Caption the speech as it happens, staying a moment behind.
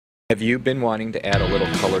Have you been wanting to add a little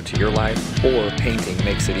color to your life? Orr Painting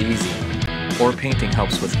makes it easy. Orr Painting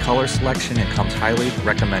helps with color selection and comes highly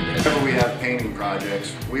recommended. Whenever we have painting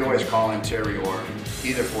projects, we always call in Terri Orr,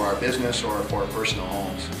 either for our business or for our personal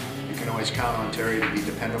homes. You can always count on Terri to be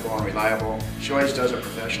dependable and reliable. She always does a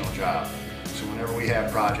professional job. So whenever we have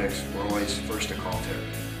projects, we're always first to call Terri.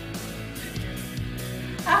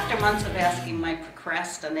 After months of asking my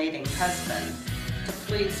procrastinating husband to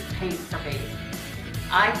please paint for me,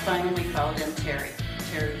 I finally called in Terri.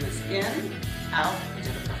 Terri was in, out,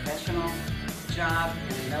 did a professional job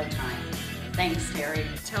in no time. Thanks, Terri.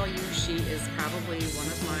 I tell you, she is probably one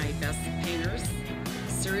of my best painters.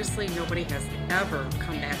 Seriously, nobody has ever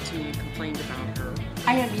come back to me and complained about her.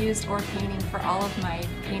 I have used Orr Painting for all of my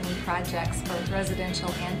painting projects, both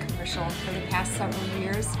residential and commercial, for the past several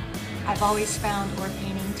years. I've always found Orr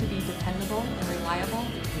Painting to be dependable and reliable.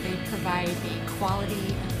 They provide a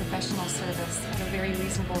quality and professional service at a very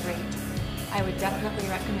reasonable rate. I would definitely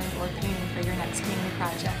recommend Orr Painting for your next painting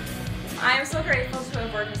project. I am so grateful to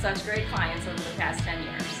have worked with such great clients over the past 10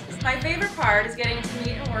 years. My favorite part is getting to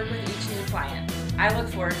meet and work with each new client. I look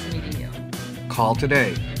forward to meeting you. Call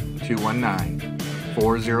today,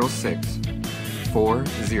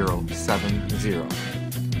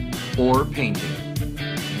 219-406-4070. Orr Painting,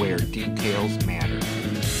 where details matter.